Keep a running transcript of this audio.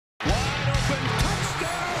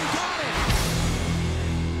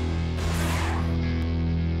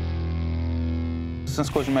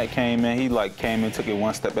since Coach Matt came in, he came in, took it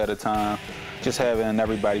one step at a time. Just having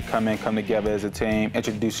everybody come together as a team,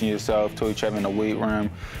 introducing yourself to each other in the weight room,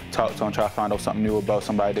 talk to them, try to find out something new about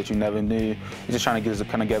somebody that you never knew. You're just trying to get us to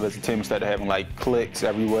come together as a team instead of having cliques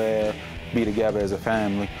everywhere, be together as a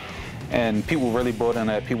family. And people really bought in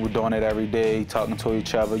that. People doing it every day, talking to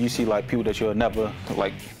each other. You see people that you'll never,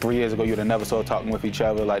 3 years ago, you'd have never saw talking with each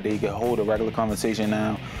other. They can hold a regular conversation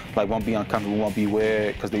now. Won't be uncomfortable, won't be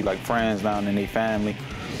weird, because they friends now and they family.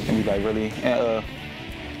 And we really,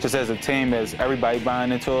 just as a team, as everybody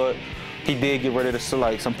buying into it, he did get rid of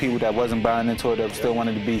some people that wasn't buying into it, that still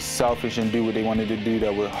wanted to be selfish and do what they wanted to do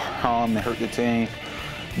that would harm and hurt the team.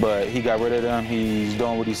 But he got rid of them. He's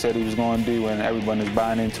doing what he said he was going to do, and everyone is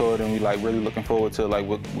buying into it, and we really looking forward to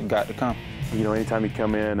what we got to come. You know, anytime you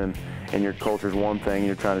come in and your culture's one thing and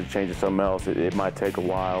you're trying to change it to something else, it might take a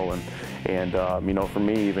while. And you know, for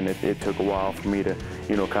me even, it took a while for me to,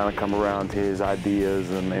 you know, kind of come around to his ideas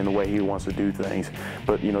and the way he wants to do things.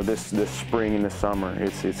 But, you know, this spring and this summer,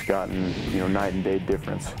 it's gotten, you know, night and day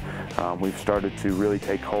difference. We've started to really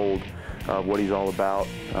take hold of what he's all about.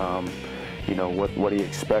 You know, what he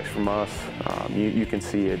expects from us. You can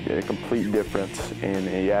see a complete difference in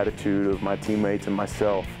the attitude of my teammates and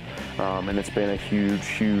myself. And it's been a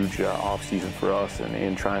huge off-season for us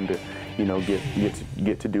and trying to, you know,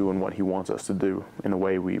 get to doing what he wants us to do in the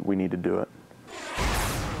way we need to do it.